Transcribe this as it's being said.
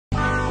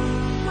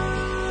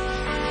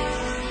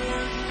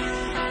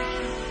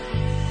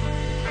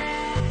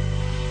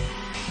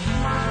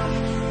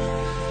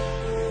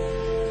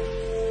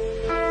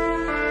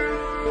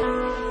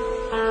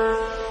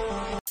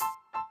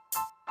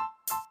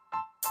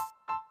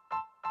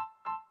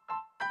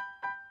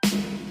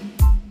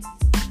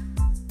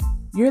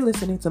You're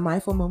listening to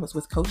Mindful Moments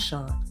with Coach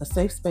Sean, a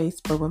safe space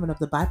for women of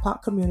the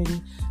BIPOC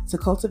community to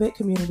cultivate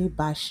community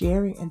by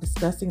sharing and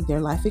discussing their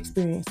life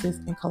experiences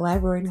and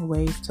collaborating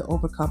ways to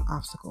overcome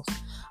obstacles.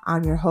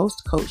 I'm your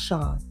host, Coach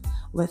Sean.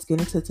 Let's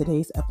get into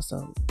today's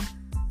episode.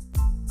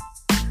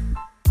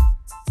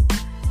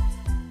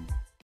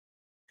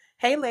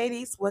 Hey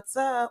ladies, what's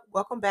up?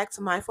 Welcome back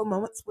to Mindful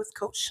Moments with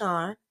Coach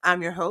Sean.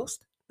 I'm your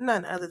host,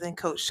 none other than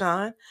Coach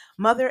Sean,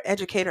 mother,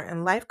 educator,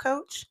 and life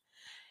coach.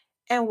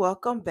 And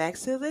welcome back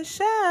to the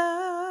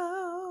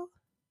show.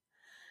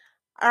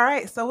 All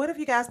right, so what have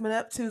you guys been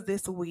up to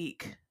this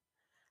week?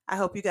 I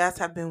hope you guys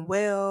have been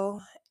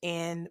well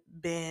and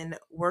been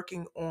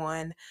working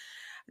on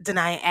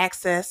denying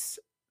access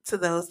to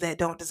those that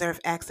don't deserve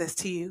access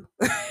to you.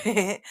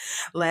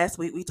 Last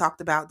week we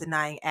talked about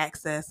denying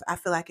access. I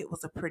feel like it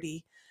was a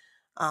pretty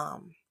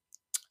um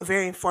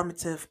very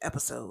informative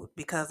episode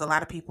because a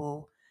lot of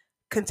people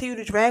continue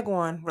to drag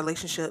on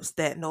relationships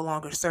that no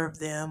longer serve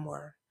them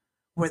or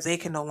where they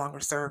can no longer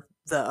serve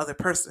the other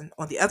person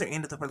on the other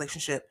end of the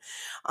relationship.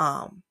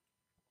 Um,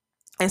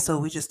 and so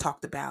we just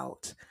talked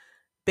about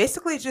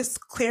basically just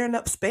clearing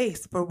up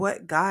space for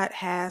what God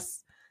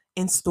has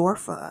in store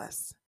for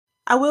us.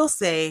 I will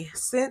say,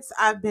 since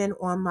I've been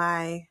on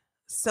my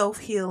self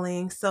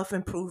healing, self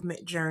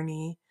improvement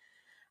journey,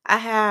 I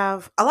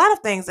have a lot of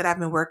things that I've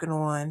been working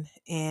on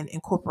and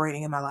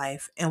incorporating in my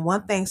life. And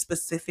one thing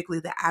specifically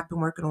that I've been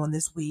working on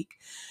this week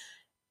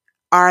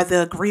are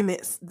the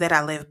agreements that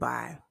I live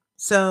by.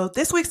 So,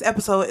 this week's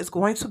episode is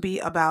going to be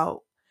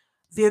about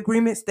the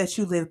agreements that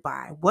you live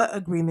by. What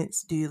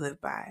agreements do you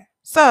live by?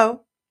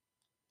 So,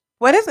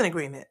 what is an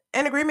agreement?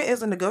 An agreement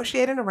is a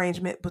negotiated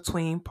arrangement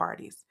between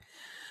parties.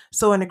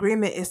 So, an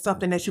agreement is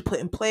something that you put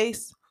in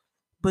place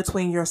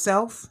between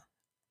yourself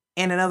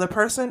and another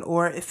person,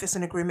 or if it's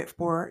an agreement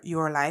for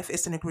your life,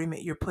 it's an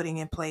agreement you're putting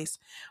in place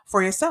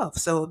for yourself.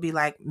 So, it would be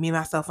like me,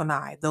 myself, and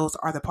I. Those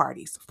are the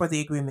parties for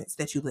the agreements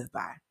that you live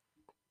by.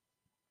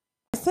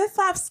 Since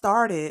I've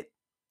started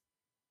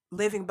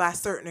living by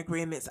certain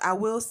agreements, I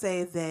will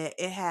say that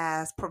it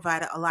has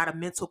provided a lot of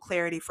mental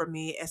clarity for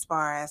me as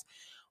far as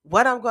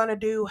what I'm going to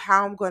do,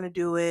 how I'm going to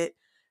do it,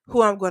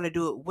 who I'm going to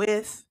do it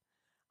with,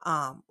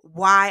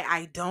 why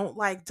I don't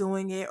like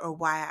doing it or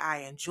why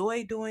I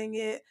enjoy doing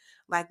it.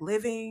 Like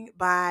living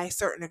by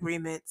certain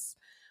agreements,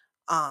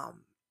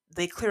 um,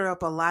 they clear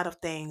up a lot of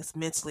things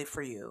mentally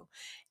for you.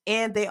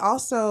 And they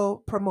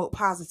also promote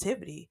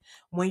positivity.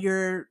 When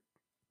you're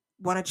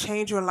want to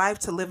change your life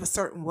to live a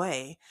certain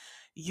way,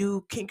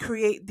 you can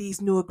create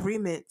these new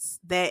agreements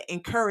that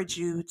encourage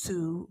you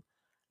to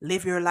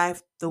live your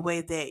life the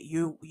way that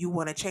you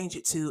want to change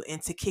it to,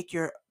 and to kick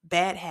your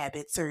bad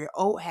habits or your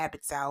old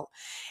habits out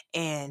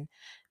and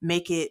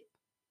make it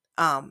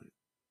um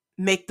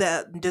make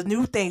the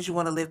new things you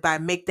want to live by,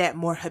 make that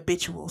more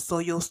habitual, so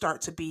you'll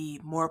start to be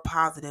more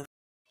positive.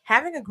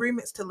 Having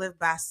agreements to live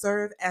by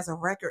serve as a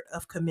record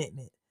of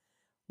commitment.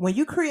 When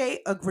you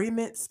create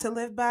agreements to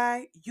live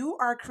by, you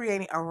are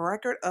creating a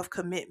record of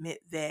commitment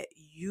that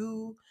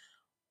you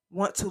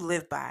want to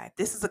live by.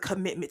 This is a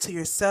commitment to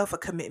yourself, a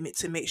commitment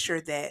to make sure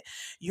that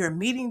you're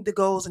meeting the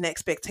goals and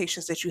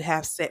expectations that you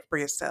have set for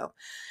yourself.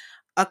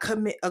 A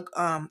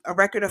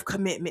record of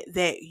commitment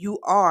that you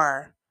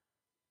are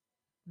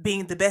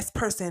being the best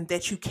person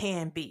that you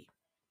can be.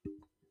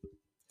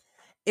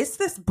 It's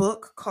this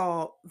book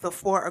called The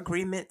Four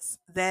Agreements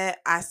that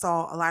I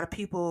saw a lot of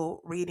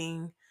people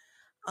reading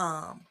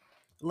um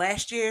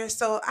last year.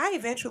 So I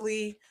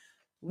eventually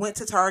went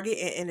to Target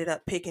and ended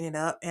up picking it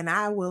up, and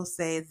I will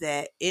say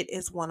that it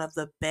is one of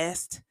the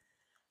best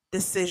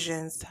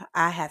decisions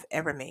I have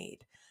ever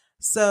made.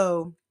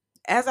 So,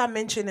 as I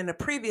mentioned in a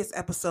previous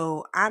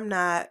episode,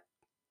 I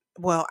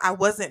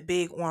wasn't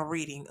big on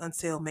reading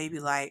until maybe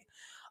like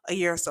a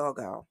year or so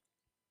ago.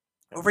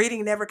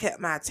 Reading never kept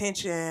my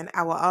attention.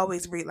 I would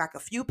always read like a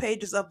few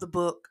pages of the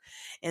book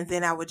and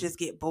then I would just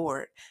get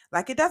bored.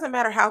 Like it doesn't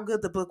matter how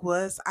good the book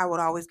was, I would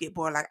always get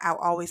bored. Like I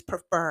always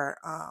prefer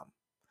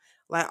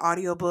like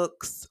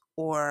audiobooks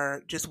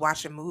or just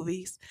watching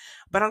movies.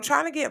 But I'm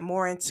trying to get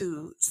more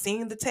into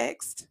seeing the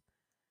text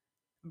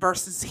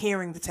versus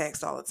hearing the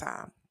text all the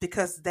time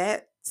because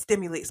that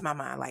stimulates my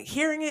mind. Like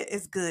hearing it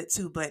is good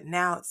too, but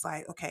now it's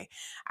like, okay,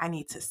 I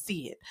need to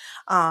see it.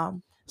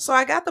 So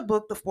I got the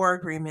book, The Four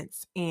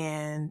Agreements,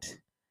 and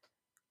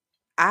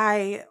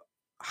I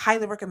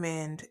highly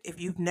recommend, if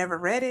you've never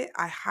read it,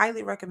 I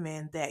highly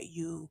recommend that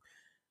you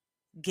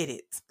get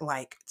it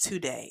like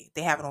today.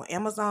 They have it on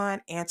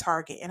Amazon and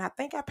Target, and I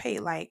think I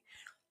paid like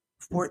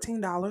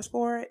 $14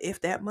 for it,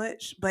 if that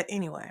much. But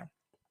anyway,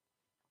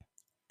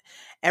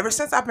 ever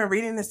since I've been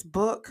reading this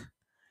book,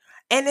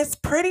 and it's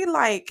pretty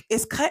like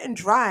it's cut and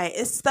dry.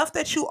 It's stuff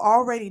that you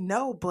already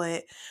know,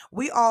 but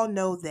we all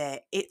know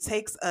that it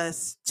takes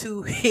us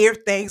to hear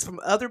things from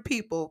other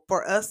people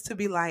for us to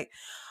be like,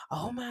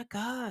 oh my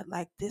God,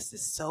 like this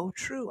is so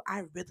true.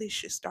 I really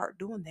should start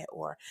doing that,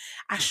 or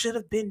I should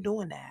have been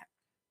doing that.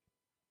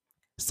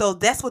 So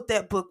that's what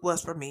that book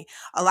was for me.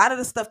 A lot of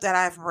the stuff that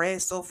I've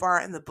read so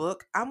far in the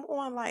book, I'm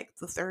on like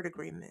the third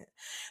agreement.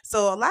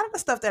 So a lot of the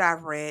stuff that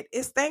I've read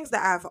is things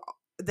that I've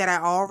that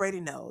I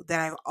already know, that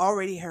I've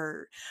already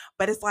heard.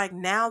 But it's like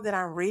now that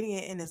I'm reading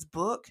it in this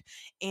book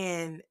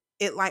and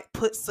it like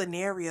puts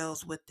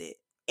scenarios with it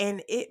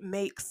and it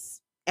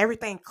makes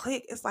everything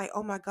click. It's like,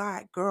 oh my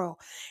God, girl,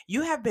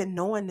 you have been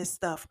knowing this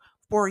stuff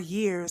for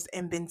years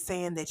and been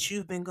saying that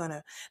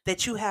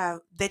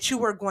that you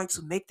were going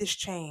to make this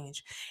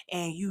change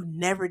and you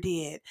never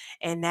did.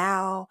 And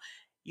now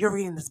you're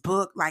reading this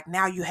book, like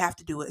now you have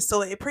to do it.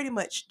 So it pretty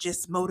much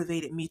just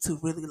motivated me to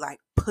really like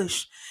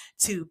push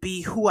to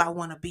be who I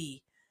want to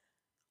be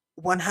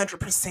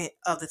 100%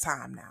 of the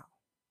time now.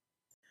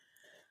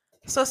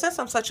 So, since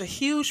I'm such a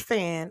huge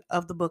fan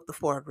of the book, The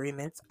Four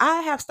Agreements,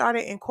 I have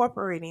started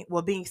incorporating,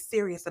 well, being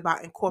serious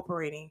about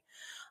incorporating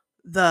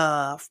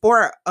the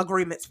four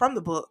agreements from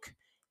the book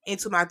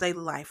into my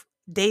daily life.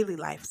 Daily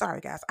life. Sorry,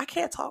 guys. I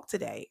can't talk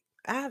today.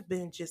 I've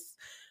been just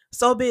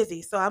so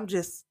busy. So, I'm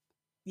just,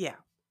 yeah.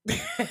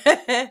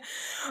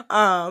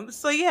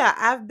 So yeah,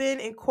 I've been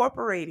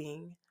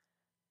incorporating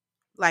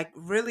like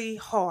really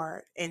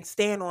hard and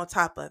staying on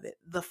top of it.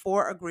 The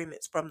four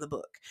agreements from the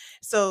book.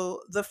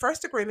 So the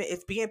first agreement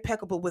is be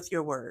impeccable with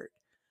your word.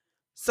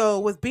 So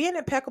with being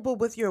impeccable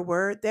with your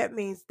word, that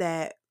means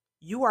that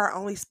you are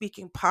only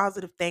speaking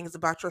positive things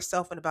about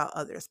yourself and about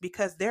others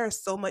because there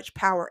is so much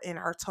power in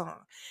our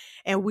tongue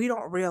and we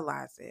don't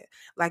realize it.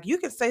 Like you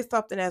can say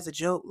something as a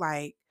joke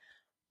like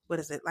what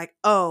is it like,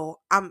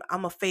 oh, I'm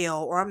a fail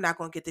or I'm not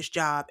going to get this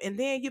job, and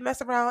then you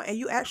mess around and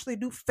you actually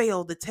do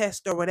fail the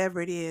test or whatever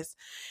it is,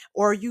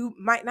 or you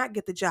might not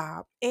get the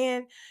job,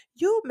 and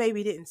you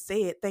maybe didn't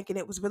say it thinking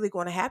it was really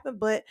going to happen.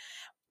 But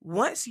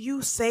once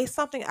you say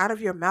something out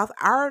of your mouth,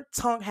 our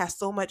tongue has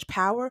so much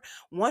power.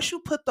 Once you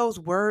put those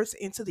words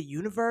into the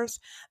universe,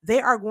 they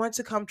are going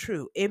to come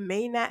true. It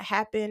may not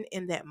happen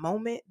in that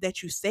moment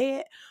that you say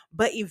it,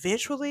 but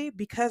eventually,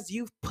 because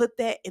you've put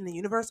that in the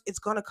universe, it's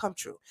going to come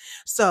true.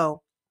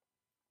 So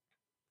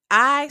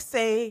I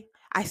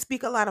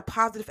speak a lot of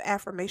positive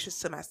affirmations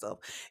to myself.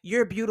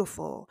 You're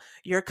beautiful.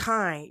 You're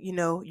kind.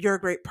 You're a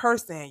great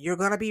person. You're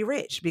going to be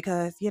rich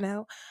because,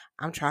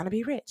 I'm trying to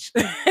be rich.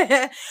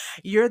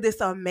 You're this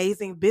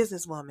amazing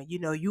businesswoman.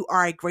 You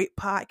are a great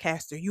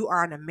podcaster. You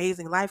are an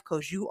amazing life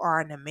coach. You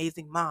are an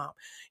amazing mom.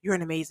 You're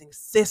an amazing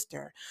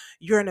sister.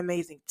 You're an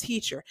amazing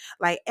teacher.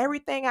 Like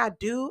everything I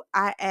do,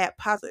 I add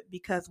positive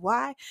because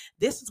why?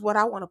 This is what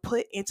I want to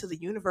put into the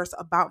universe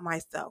about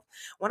myself.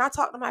 When I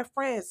talk to my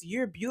friends,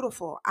 you're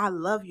beautiful. I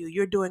love you.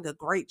 You're doing a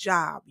great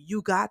job.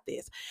 You got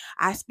this.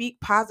 I speak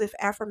positive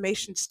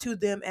affirmations to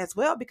them as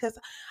well because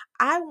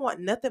I want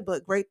nothing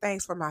but great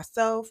things for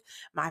myself,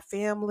 my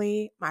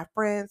family, my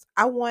friends.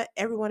 I want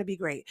everyone to be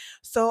great.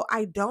 So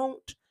I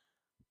don't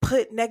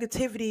put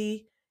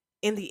negativity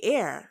in the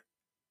air.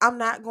 I'm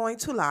not going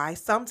to lie.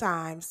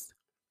 Sometimes,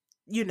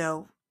 you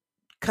know,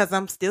 because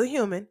I'm still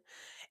human,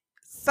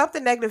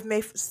 something negative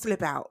may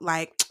slip out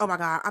like, oh my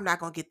God, I'm not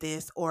going to get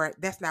this or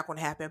that's not going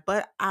to happen.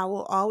 But I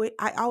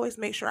always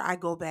make sure I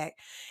go back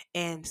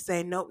and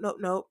say nope, nope,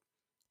 nope,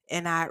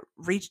 and I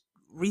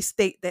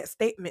restate that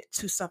statement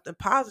to something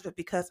positive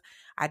because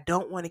I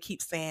don't want to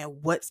keep saying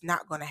what's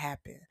not going to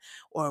happen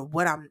or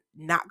what I'm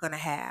not going to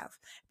have,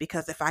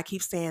 because if I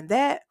keep saying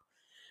that,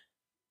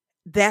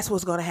 that's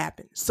what's going to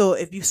happen. So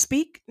if you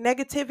speak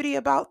negativity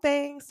about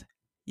things,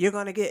 you're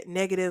going to get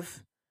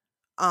negative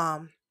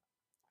um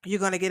you're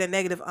going to get a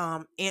negative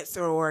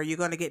answer, or you're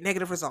going to get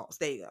negative results.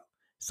 There you go.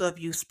 So if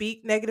you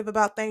speak negative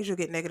about things, you'll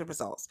get negative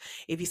results.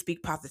 If you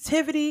speak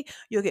positivity,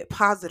 you'll get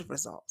positive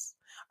results.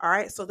 All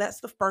right? So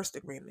that's the first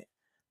agreement.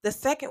 The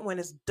second one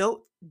is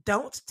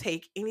don't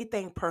take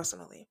anything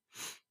personally.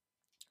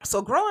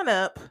 So growing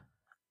up,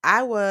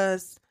 I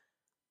was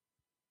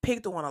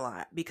picked on a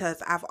lot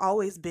because I've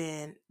always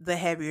been the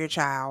heavier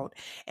child,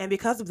 and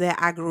because of that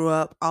I grew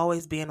up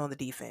always being on the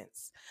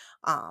defense.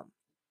 Um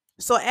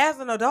so as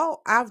an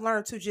adult, I've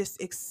learned to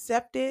just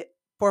accept it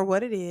for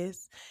what it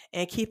is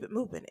and keep it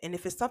moving. And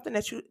if it's something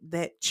that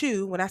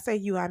you, when I say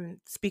you,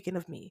 I'm speaking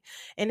of me.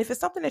 And if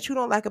it's something that you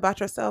don't like about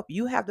yourself,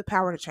 you have the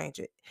power to change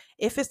it.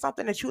 If it's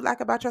something that you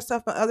like about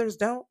yourself and others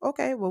don't,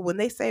 okay, well when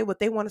they say what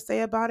they want to say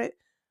about it,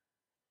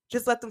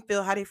 just let them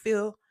feel how they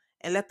feel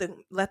and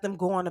let them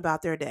go on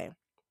about their day.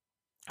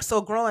 So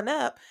growing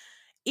up,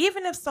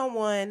 even if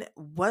someone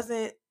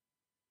wasn't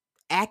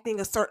acting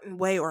a certain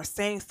way or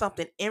saying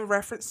something in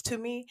reference to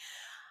me,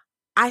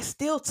 I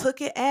still took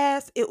it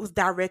as it was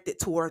directed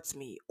towards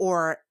me.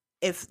 Or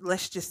if,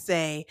 let's just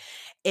say,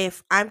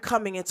 if I'm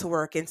coming into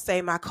work and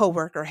say my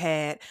coworker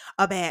had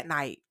a bad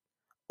night,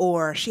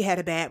 or she had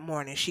a bad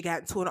morning, she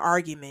got into an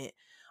argument,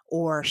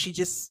 or she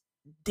just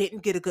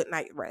didn't get a good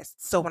night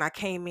rest. So when I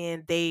came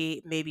in,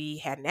 they maybe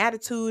had an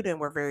attitude and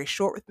were very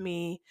short with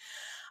me.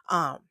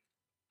 Um,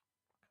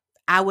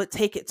 I would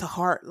take it to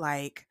heart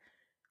like,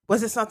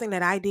 was it something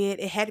that I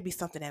did? It had to be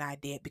something that I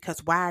did,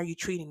 because why are you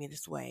treating me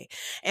this way?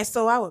 And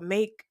so I would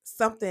make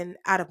something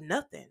out of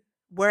nothing.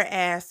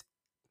 Whereas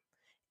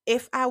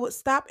if I would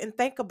stop and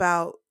think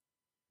about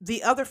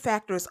the other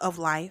factors of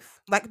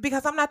life, like,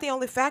 because I'm not the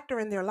only factor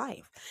in their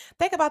life.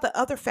 Think about the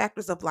other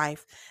factors of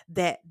life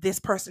that this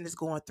person is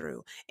going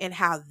through and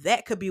how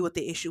that could be what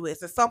the issue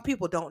is. And some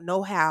people don't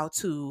know how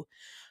to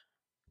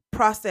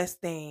process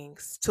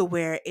things to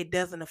where it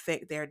doesn't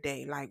affect their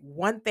day. Like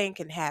one thing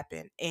can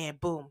happen and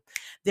boom,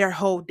 their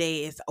whole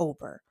day is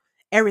over.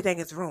 Everything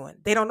is ruined.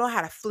 They don't know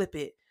how to flip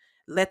it.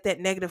 Let that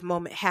negative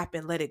moment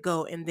happen, let it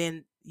go, and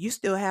then you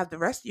still have the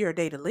rest of your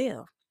day to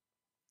live.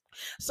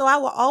 So I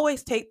will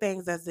always take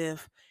things as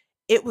if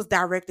it was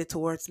directed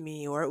towards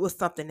me or it was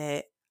something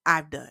that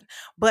I've done.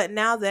 But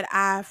now that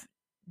I've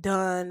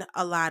done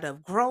a lot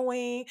of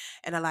growing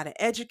and a lot of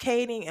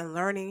educating and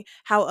learning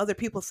how other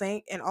people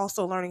think and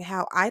also learning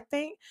how I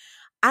think,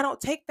 I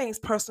don't take things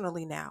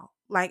personally now.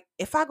 Like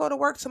if I go to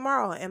work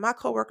tomorrow and my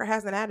coworker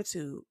has an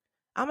attitude,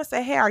 I'm going to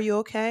say, "Hey, are you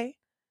okay?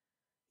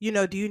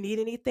 Do you need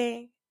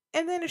anything?"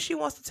 And then if she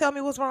wants to tell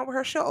me what's wrong with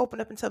her, she'll open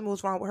up and tell me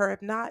what's wrong with her.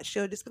 If not,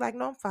 she'll just be like,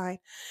 "No, I'm fine."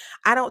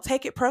 I don't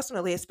take it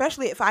personally,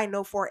 especially if I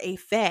know for a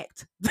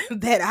fact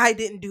that I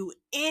didn't do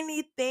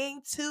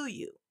anything to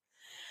you.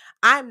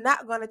 I'm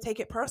not going to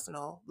take it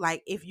personal.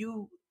 Like if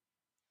you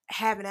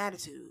have an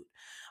attitude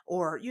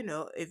or,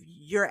 if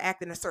you're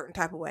acting a certain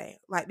type of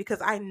way, like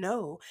because I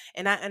know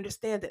and I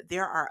understand that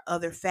there are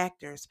other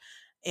factors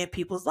in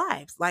people's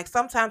lives. Like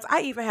sometimes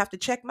I even have to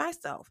check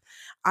myself.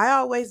 I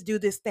always do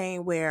this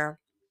thing where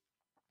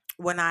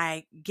when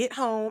I get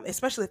home,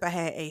 especially if I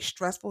had a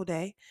stressful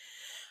day,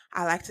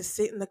 I like to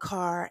sit in the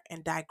car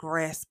and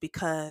digress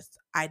because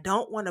I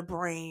don't want to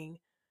bring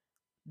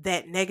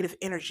that negative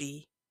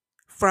energy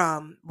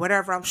from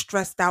whatever I'm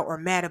stressed out or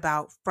mad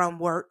about from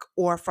work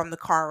or from the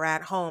car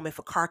ride home. If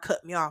a car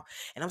cut me off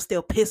and I'm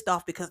still pissed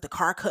off because the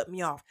car cut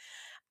me off,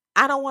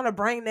 I don't want to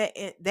bring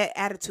that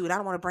attitude. I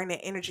don't want to bring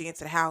that energy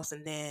into the house,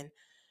 and then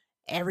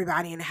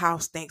everybody in the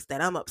house thinks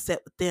that I'm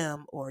upset with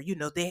them, or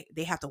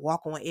they have to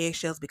walk on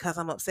eggshells because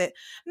I'm upset.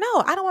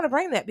 No, I don't want to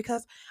bring that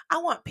because I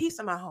want peace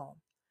in my home.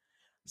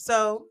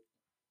 So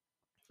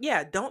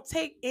yeah, don't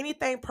take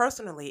anything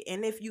personally.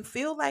 And if you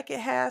feel like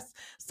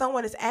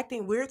someone is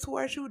acting weird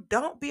towards you,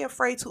 don't be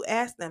afraid to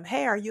ask them,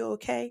 "Hey, are you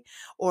okay?"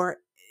 Or,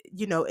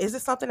 "Is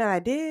it something that I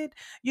did?"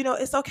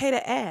 It's okay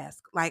to ask.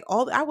 Like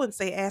I wouldn't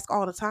say ask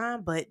all the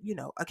time, but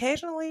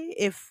occasionally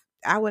if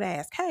I would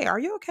ask, "Hey, are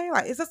you okay?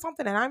 Like, is it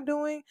something that I'm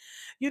doing?"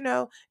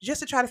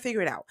 Just to try to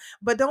figure it out.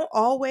 But don't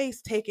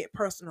always take it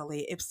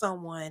personally if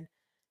someone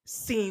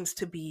seems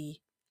to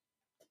be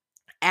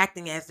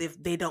acting as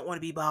if they don't want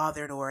to be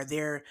bothered or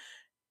their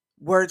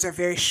words are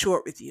very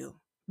short with you,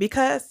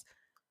 because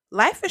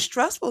life is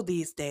stressful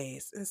these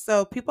days. And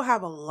so people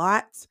have a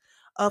lot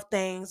of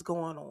things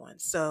going on.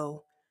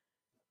 So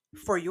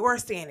for your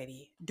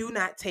sanity, do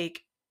not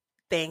take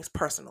things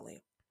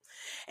personally.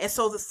 And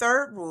so the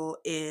third rule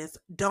is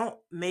don't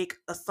make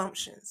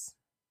assumptions.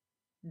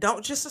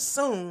 Don't just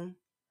assume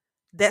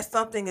that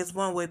something is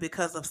one way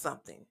because of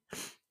something.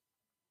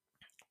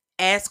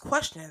 Ask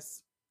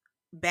questions.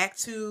 Back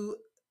to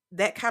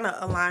that kind of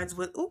aligns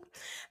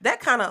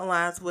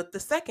with the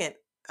second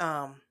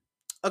um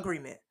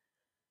agreement.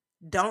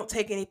 Don't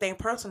take anything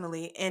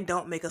personally and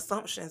don't make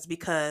assumptions,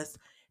 because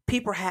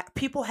people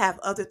have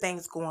other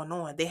things going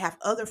on. They have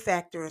other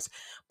factors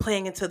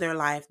playing into their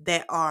life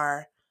that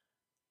are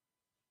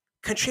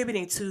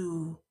contributing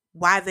to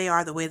why they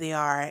are the way they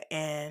are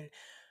and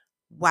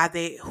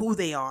who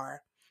they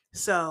are.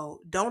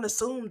 So don't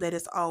assume that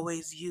it's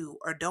always you,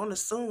 or don't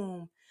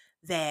assume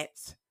that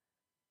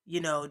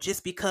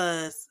just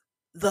because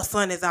the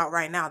sun is out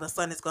right now, the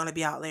sun is going to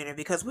be out later,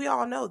 because we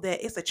all know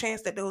that it's a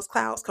chance that those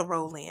clouds could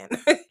roll in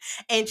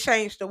and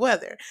change the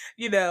weather,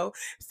 you know.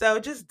 So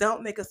just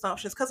don't make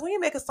assumptions, because when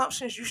you make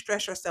assumptions, you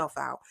stress yourself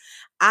out.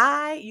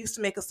 I used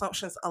to make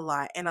assumptions a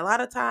lot, and a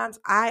lot of times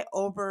I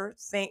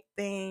overthink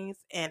things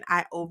and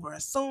I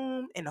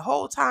overassume, and the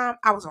whole time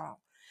I was wrong.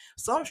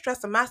 So I'm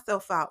stressing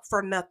myself out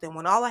for nothing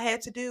when all I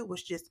had to do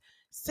was just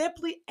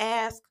simply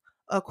ask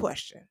a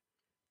question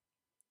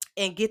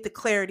and get the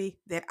clarity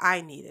that I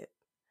needed.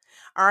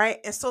 All right.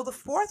 And so the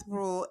fourth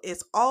rule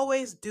is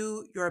always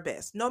do your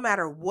best, no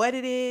matter what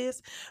it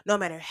is, no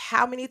matter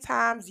how many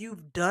times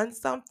you've done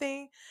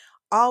something.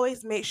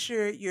 Always make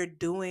sure you're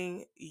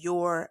doing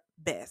your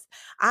best.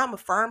 I'm a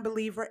firm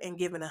believer in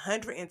giving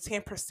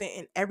 110%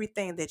 in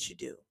everything that you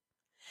do.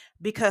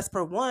 Because,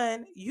 for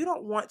one, you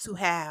don't want to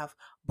have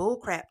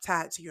bullcrap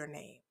tied to your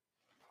name.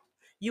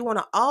 You want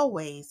to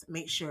always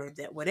make sure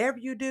that whatever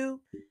you do,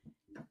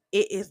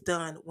 it is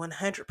done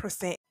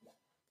 100%.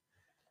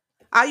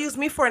 I'll use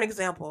me for an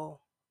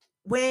example.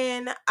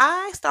 When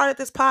I started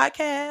this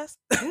podcast,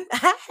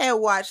 I had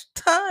watched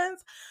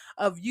tons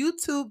of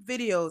YouTube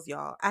videos,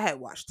 y'all. I had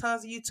watched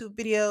tons of YouTube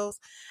videos.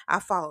 I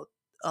followed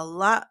a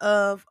lot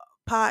of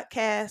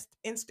podcast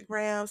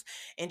Instagrams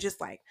and just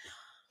like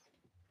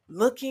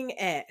looking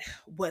at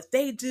what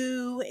they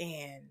do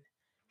and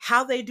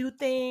how they do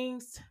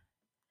things.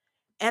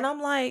 And I'm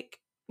like,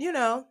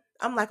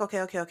 okay,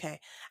 okay, okay.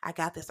 I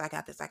got this, I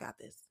got this, I got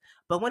this.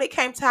 But when it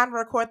came time to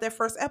record that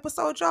first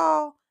episode,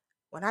 y'all,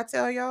 when I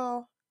tell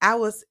y'all, I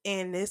was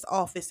in this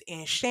office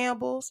in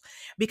shambles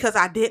because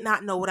I did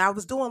not know what I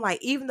was doing. Like,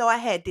 even though I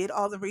had did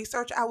all the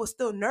research, I was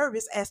still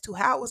nervous as to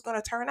how it was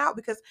going to turn out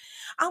because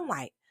I'm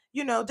like,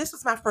 this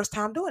is my first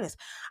time doing this.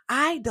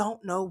 I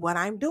don't know what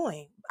I'm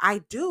doing.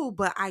 I do,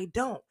 but I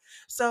don't.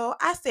 So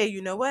I said,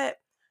 you know what?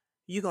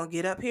 You're going to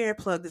get up here,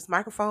 plug this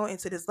microphone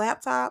into this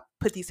laptop,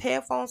 put these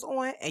headphones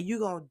on, and you're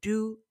going to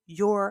do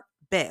your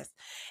best.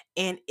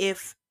 And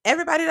if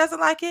everybody doesn't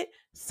like it,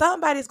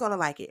 somebody's going to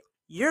like it.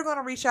 You're going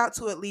to reach out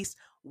to at least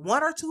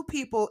one or two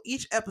people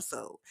each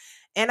episode.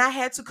 And I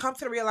had to come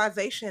to the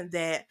realization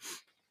that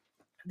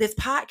this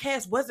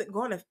podcast wasn't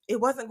going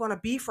to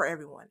be for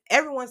everyone.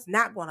 Everyone's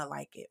not going to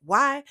like it.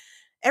 Why?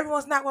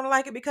 Everyone's not going to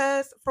like it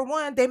because, for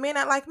one, they may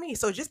not like me.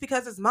 So just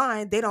because it's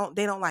mine, they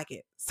don't like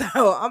it. So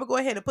I'm gonna go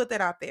ahead and put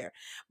that out there.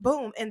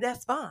 Boom, and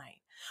that's fine.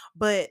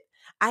 But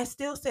I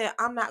still said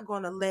I'm not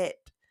going to let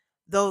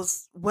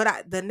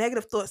the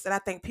negative thoughts that I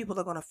think people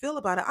are going to feel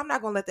about it. I'm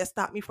not going to let that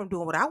stop me from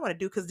doing what I want to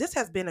do, because this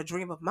has been a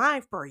dream of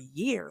mine for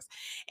years,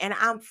 and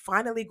I'm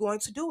finally going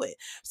to do it.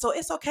 So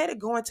it's okay to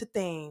go into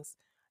things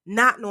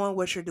not knowing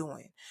what you're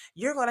doing.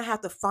 You're going to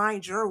have to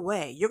find your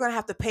way. You're going to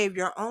have to pave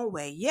your own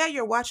way. Yeah,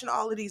 you're watching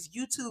all of these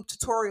YouTube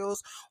tutorials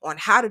on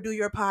how to do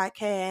your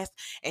podcast,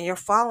 and you're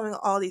following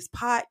all these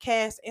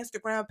podcast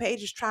Instagram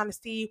pages trying to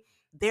see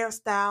their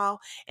style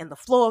and the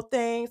flow of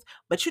things.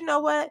 But you know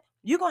what?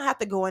 You're going to have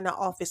to go in the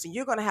office and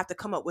you're going to have to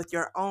come up with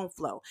your own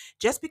flow.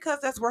 Just because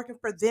that's working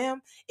for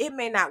them, it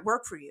may not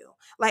work for you.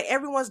 Like,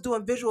 everyone's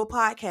doing visual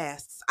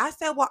podcasts. I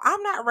said, well,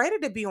 I'm not ready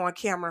to be on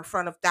camera in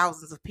front of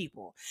thousands of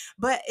people.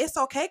 But it's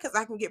okay, because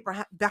I can get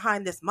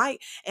behind this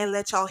mic and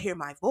let y'all hear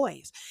my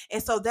voice.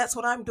 And so that's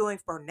what I'm doing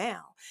for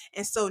now.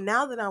 And so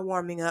now that I'm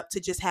warming up to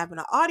just having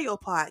an audio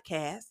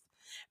podcast,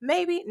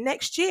 maybe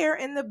next year,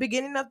 in the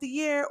beginning of the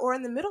year or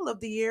in the middle of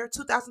the year,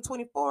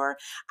 2024,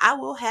 I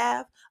will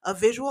have a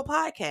visual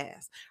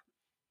podcast.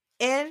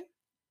 And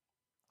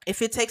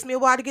if it takes me a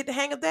while to get the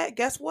hang of that,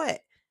 guess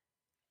what?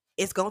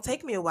 It's going to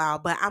take me a while,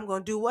 but I'm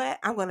going to do what?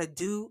 I'm going to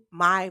do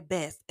my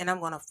best, and I'm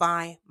going to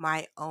find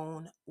my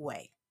own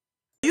way.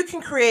 You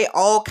can create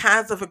all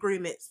kinds of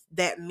agreements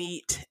that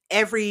meet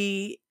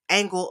every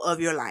angle of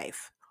your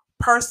life: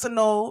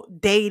 personal,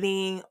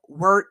 dating,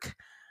 work,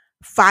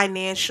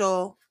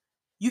 financial.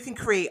 You can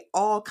create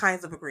all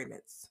kinds of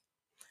agreements.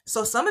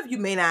 So some of you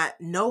may not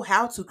know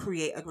how to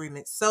create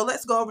agreements. So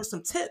let's go over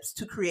some tips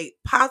to create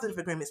positive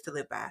agreements to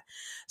live by.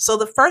 So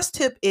the first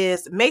tip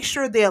is make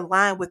sure they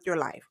align with your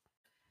life.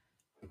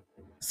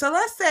 So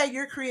let's say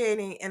you're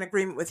creating an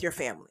agreement with your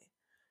family.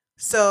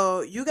 So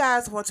you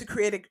guys want to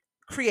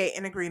create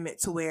an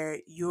agreement to where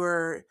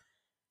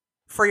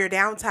for your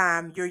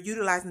downtime, you're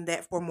utilizing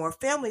that for more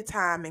family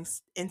time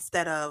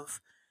instead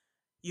of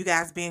you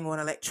guys being on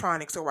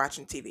electronics or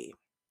watching TV.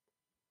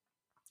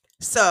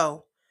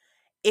 So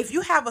if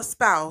you have a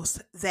spouse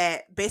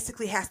that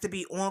basically has to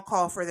be on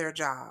call for their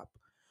job,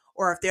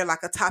 or if they're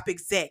like a top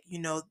exec,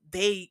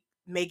 they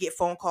may get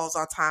phone calls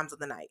all times of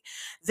the night.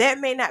 That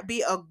may not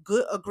be a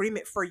good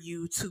agreement for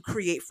you to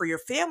create for your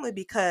family,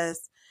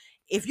 because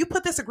if you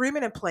put this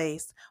agreement in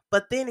place,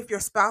 but then if your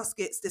spouse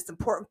gets this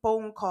important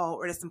phone call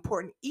or this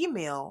important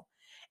email,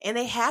 and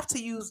they have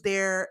to use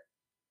their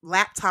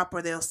laptop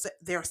or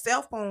their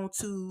cell phone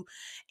to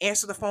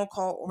answer the phone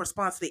call or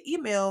respond to the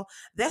email,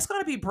 that's going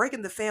to be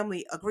breaking the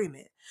family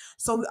agreement.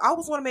 So we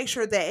always want to make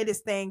sure that it is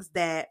things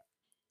that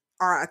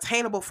are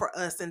attainable for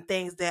us and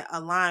things that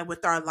align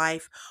with our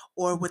life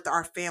or with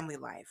our family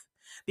life,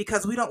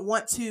 because we don't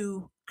want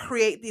to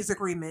create these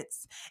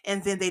agreements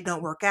and then they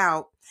don't work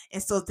out,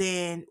 and so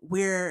then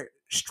we're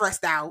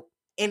stressed out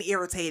and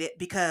irritated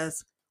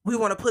because we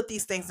want to put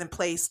these things in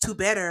place to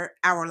better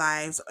our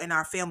lives and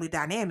our family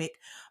dynamic,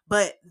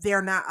 but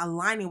they're not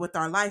aligning with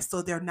our life,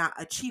 so they're not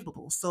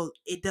achievable, so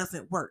it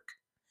doesn't work.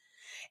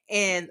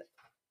 And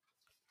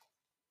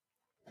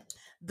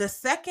the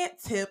second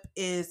tip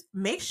is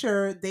make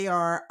sure they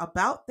are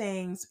about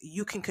things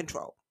you can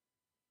control.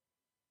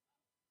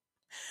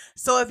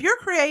 So if you're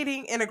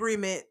creating an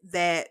agreement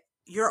that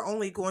you're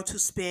only going to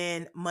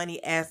spend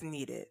money as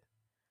needed,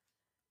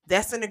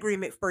 that's an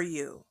agreement for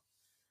you.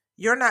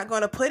 You're not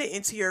going to put it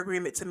into your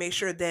agreement to make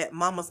sure that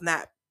mama's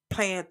not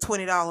playing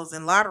 $20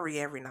 in lottery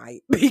every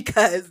night,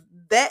 because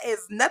that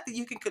is nothing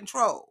you can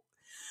control.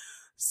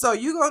 So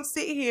you're going to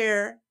sit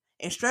here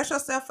and stress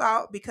yourself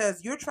out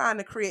because you're trying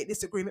to create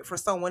this agreement for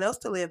someone else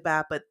to live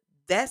by, but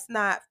that's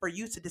not for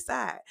you to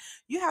decide.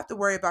 You have to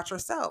worry about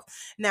yourself.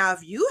 Now, if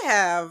you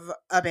have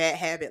a bad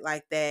habit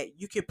like that,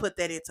 you can put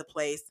that into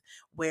place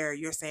where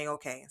you're saying,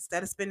 okay,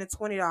 instead of spending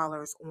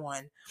 $20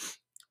 on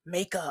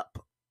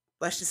makeup,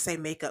 let's just say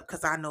makeup,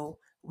 because I know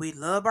we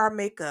love our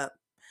makeup.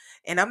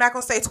 And I'm not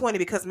going to say 20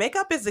 because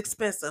makeup is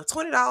expensive.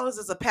 $20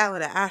 is a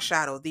palette of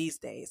eyeshadow these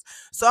days.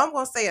 So I'm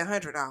going to say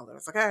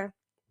 $100, okay?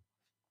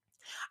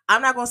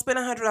 I'm not gonna spend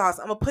 $100.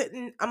 I'm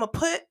gonna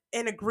put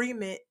an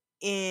agreement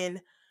in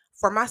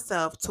for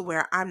myself to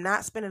where I'm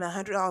not spending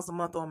 $100 a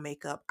month on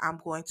makeup. I'm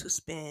going to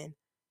spend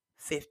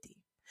 50.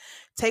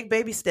 Take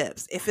baby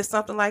steps if it's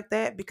something like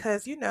that,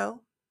 because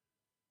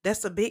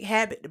that's a big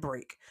habit to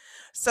break.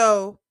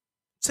 So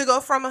to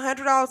go from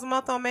 $100 a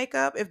month on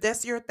makeup, if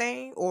that's your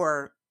thing,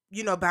 or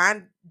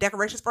buying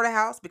decorations for the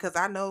house, because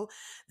I know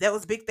that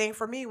was a big thing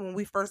for me when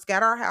we first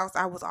got our house.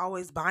 I was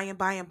always buying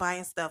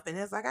stuff, and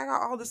it's like I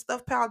got all this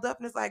stuff piled up,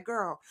 and it's like,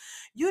 girl,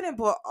 you didn't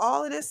bought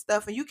all of this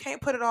stuff, and you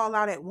can't put it all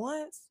out at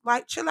once.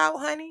 Like, chill out,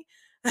 honey.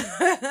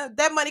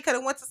 That money could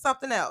have went to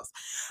something else.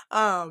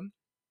 Um,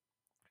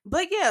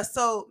 but yeah,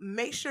 so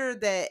make sure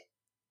that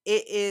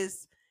it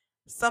is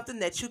something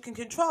that you can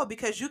control,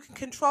 because you can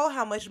control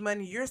how much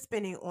money you're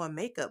spending on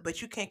makeup,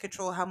 but you can't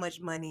control how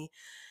much money,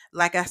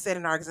 like I said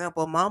in our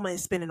example, mama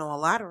is spending on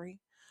lottery.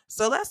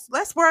 So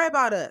let's worry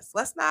about us.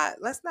 Let's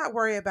not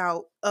worry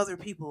about other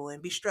people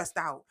and be stressed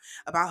out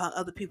about how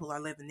other people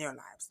are living their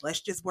lives.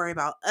 Let's just worry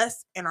about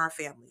us and our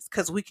families,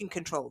 because we can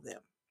control them.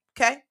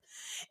 Okay?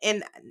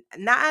 And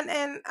not,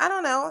 and I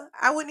don't know,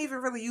 I wouldn't even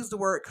really use the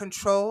word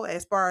control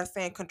as far as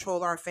saying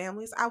control our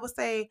families. I would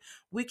say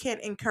we can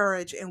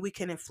encourage and we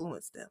can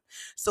influence them.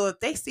 So if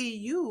they see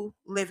you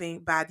living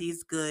by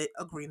these good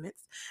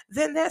agreements,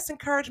 then that's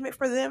encouragement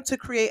for them to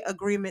create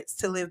agreements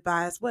to live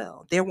by as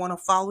well. They want to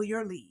follow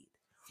your lead.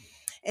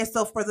 And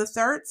so for the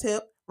third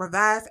tip,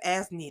 revise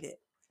as needed.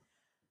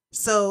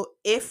 So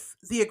if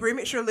the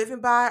agreements you're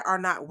living by are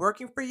not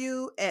working for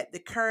you at the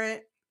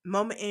current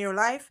moment in your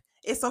life,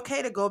 it's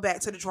okay to go back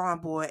to the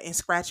drawing board and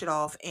scratch it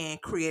off and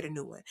create a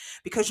new one,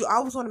 because you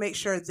always want to make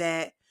sure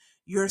that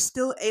you're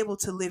still able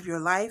to live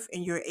your life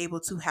and you're able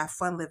to have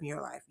fun living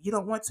your life. You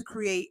don't want to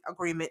create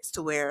agreements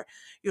to where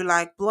you're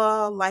like,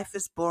 blah, life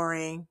is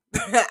boring.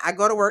 I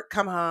go to work,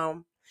 come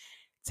home,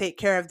 take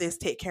care of this,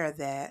 take care of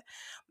that.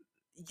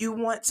 You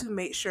want to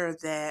make sure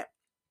that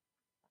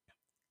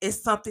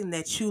it's something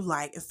that you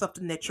like, it's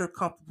something that you're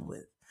comfortable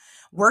with.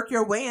 Work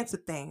your way into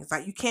things.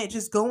 Like, you can't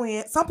just go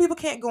in. Some people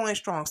can't go in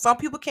strong. Some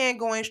people can't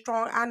go in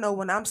strong. I know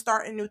when I'm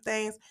starting new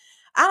things,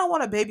 I don't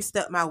want to baby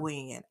step my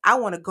way in. I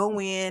want to go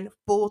in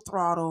full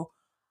throttle,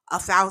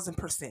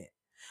 1,000%.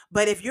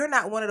 But if you're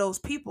not one of those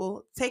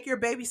people, take your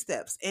baby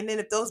steps. And then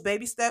if those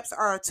baby steps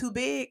are too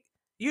big,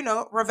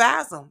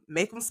 revise them,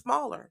 make them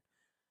smaller.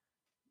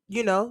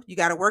 You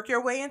got to work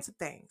your way into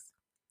things.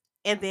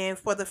 And then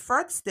for the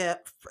fourth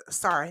step,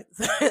 sorry,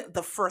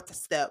 the fourth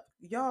step,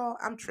 y'all,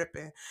 I'm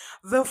tripping.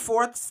 The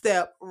fourth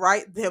step,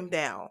 write them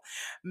down.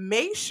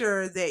 Make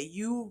sure that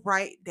you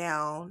write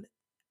down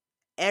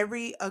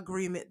every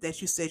agreement that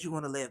you said you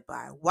want to live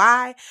by.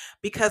 Why?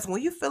 Because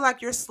when you feel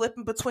like you're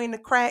slipping between the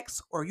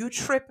cracks or you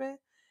tripping,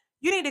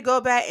 you need to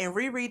go back and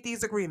reread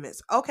these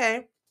agreements.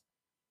 Okay,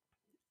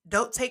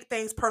 don't take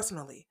things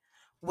personally.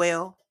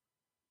 Well,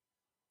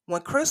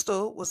 when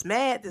Crystal was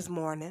mad this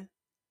morning,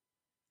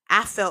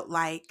 I felt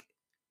like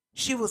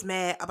she was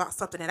mad about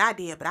something that I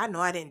did, but I know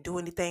I didn't do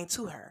anything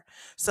to her.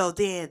 So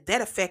then that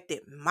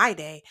affected my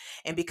day.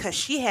 And because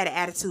she had an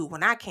attitude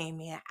when I came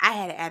in, I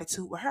had an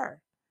attitude with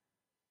her.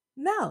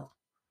 No.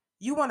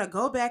 You want to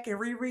go back and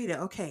reread it.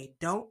 Okay,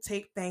 don't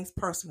take things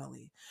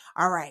personally.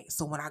 All right,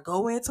 so when I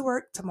go into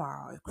work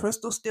tomorrow, if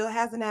Crystal still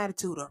has an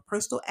attitude or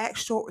Crystal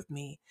acts short with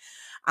me,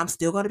 I'm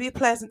still going to be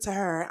pleasant to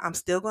her. I'm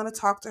still going to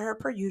talk to her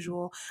per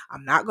usual.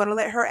 I'm not going to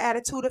let her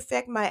attitude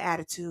affect my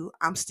attitude.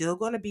 I'm still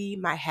going to be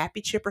my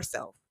happy, chipper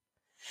self.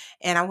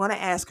 And I'm going to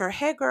ask her,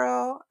 hey,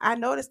 girl, I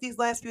noticed these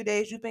last few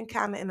days you've been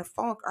kind of in a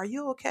funk. Are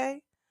you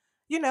okay?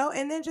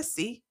 And then just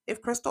see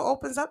if Crystal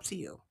opens up to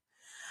you.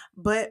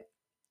 But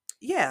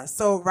yeah,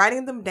 so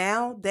writing them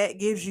down, that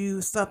gives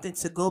you something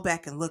to go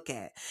back and look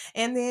at.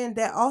 And then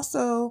that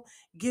also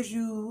gives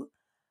you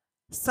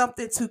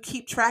something to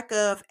keep track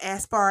of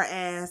as far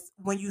as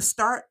when you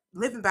start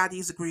living by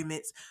these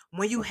agreements.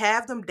 When you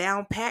have them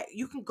down pat,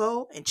 you can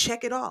go and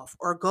check it off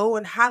or go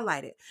and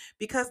highlight it,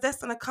 because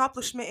that's an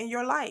accomplishment in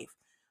your life.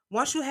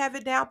 Once you have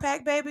it down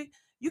pat, baby,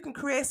 you can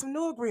create some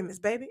new agreements,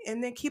 baby,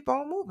 and then keep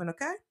on moving.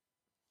 Okay,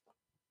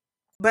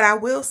 but I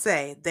will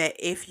say that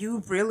if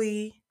you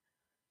really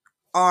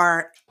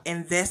are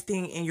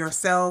investing in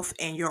yourself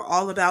and you're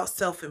all about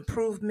self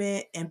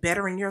improvement and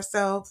bettering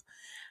yourself,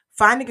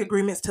 finding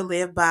agreements to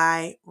live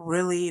by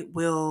really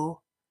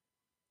will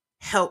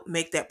help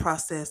make that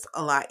process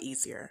a lot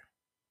easier,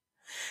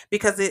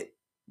 because it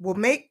will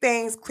make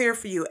things clear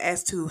for you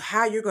as to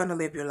how you're going to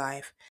live your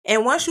life.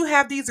 And once you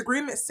have these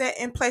agreements set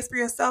in place for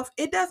yourself,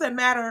 it doesn't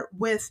matter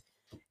what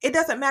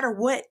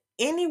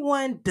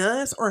anyone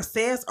does or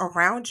says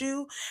around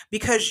you,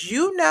 because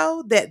you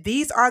know that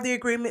these are the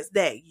agreements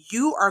that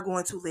you are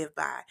going to live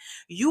by.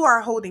 You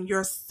are holding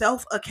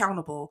yourself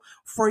accountable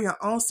for your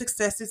own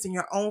successes and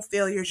your own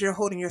failures. You're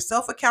holding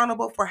yourself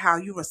accountable for how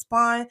you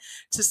respond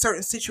to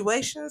certain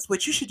situations,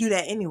 which you should do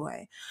that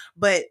anyway.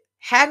 But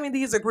having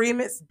these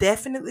agreements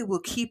definitely will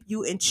keep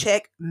you in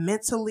check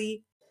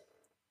mentally.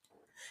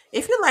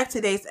 If you like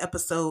today's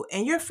episode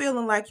and you're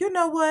feeling like, you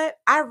know what,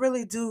 I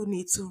really do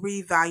need to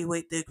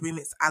reevaluate the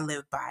agreements I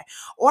live by,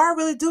 or I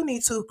really do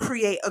need to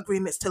create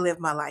agreements to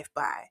live my life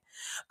by,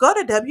 go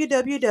to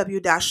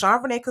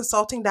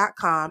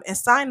www.seanreneeconsulting.com and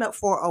sign up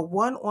for a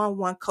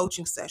one-on-one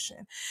coaching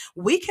session.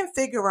 We can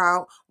figure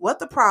out what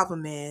the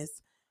problem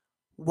is,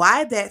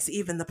 why that's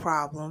even the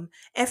problem,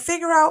 and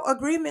figure out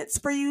agreements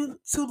for you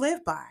to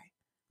live by.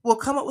 We'll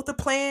come up with a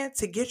plan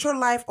to get your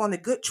life on the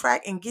good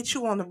track and get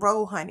you on the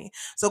road, honey.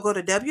 So go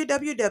to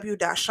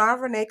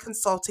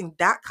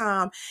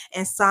www.SeanReneeConsulting.com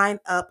and sign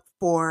up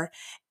for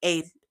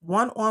a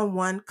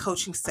one-on-one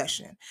coaching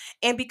session.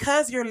 And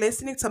because you're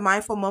listening to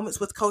Mindful Moments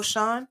with Coach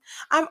Sean,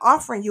 I'm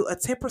offering you a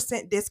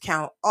 10%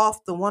 discount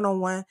off the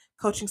one-on-one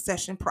coaching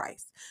session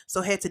price.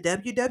 So head to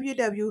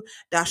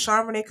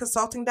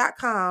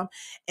www.SeanReneeConsulting.com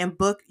and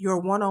book your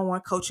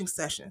one-on-one coaching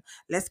session.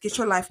 Let's get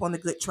your life on the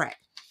good track.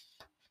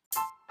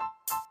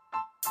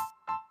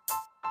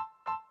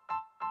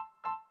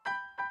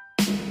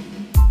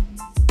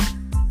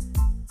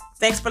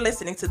 Thanks for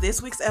listening to this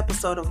week's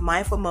episode of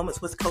Mindful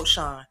Moments with Coach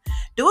Sean.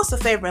 Do us a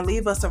favor and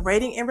leave us a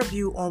rating and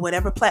review on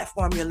whatever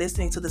platform you're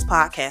listening to this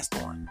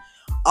podcast on.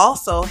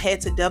 Also,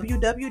 head to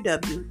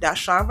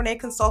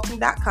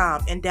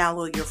www.SeanReneeConsulting.com and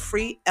download your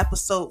free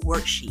episode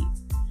worksheet.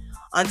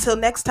 Until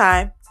next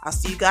time, I'll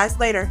see you guys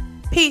later.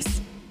 Peace.